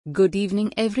Good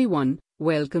evening, everyone.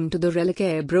 Welcome to the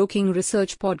Relicare Broking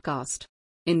Research Podcast.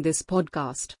 In this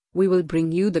podcast, we will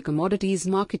bring you the commodities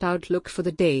market outlook for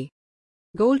the day.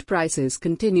 Gold prices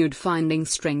continued finding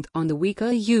strength on the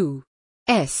weaker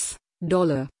U.S.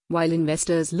 dollar, while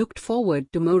investors looked forward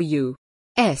to more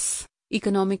U.S.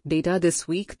 economic data this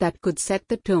week that could set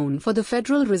the tone for the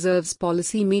Federal Reserve's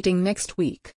policy meeting next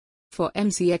week. For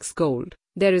MCX Gold,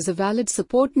 there is a valid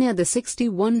support near the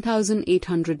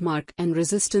 61,800 mark and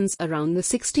resistance around the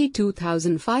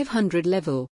 62,500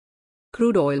 level.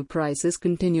 Crude oil prices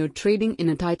continued trading in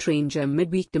a tight range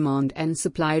amid weak demand and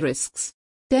supply risks.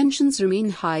 Tensions remain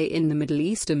high in the Middle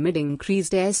East amid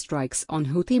increased airstrikes on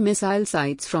Houthi missile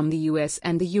sites from the US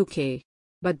and the UK.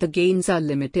 But the gains are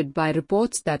limited by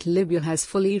reports that Libya has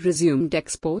fully resumed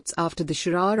exports after the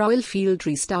Sharar oil field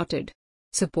restarted.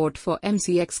 Support for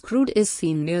MCX crude is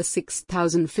seen near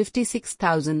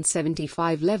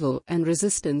 6,050-6,075 level and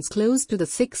resistance close to the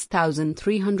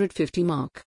 6,350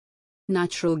 mark.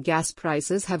 Natural gas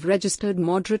prices have registered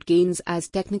moderate gains as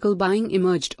technical buying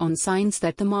emerged on signs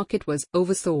that the market was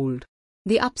oversold.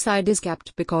 The upside is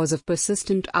capped because of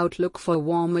persistent outlook for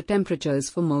warmer temperatures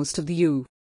for most of the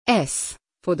U.S.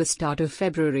 for the start of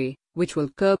February, which will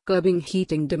curbing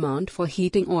heating demand for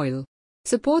heating oil.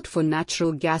 Support for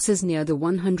natural gas is near the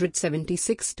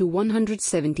 176 to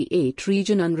 178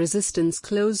 region and resistance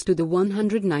close to the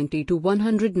 190 to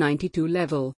 192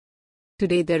 level.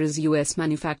 Today there is US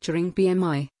manufacturing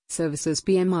PMI, services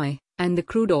PMI, and the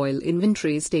crude oil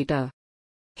inventories data.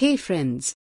 Hey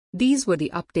friends! These were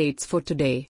the updates for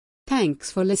today.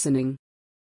 Thanks for listening.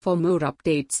 For more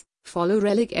updates, follow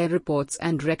Relicare reports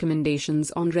and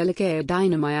recommendations on Relicare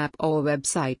Dynamo app or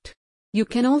website. You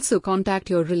can also contact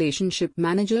your relationship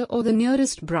manager or the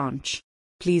nearest branch.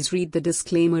 Please read the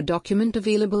disclaimer document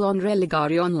available on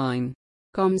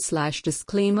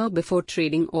relicareonline.com/disclaimer before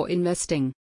trading or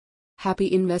investing.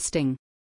 Happy investing!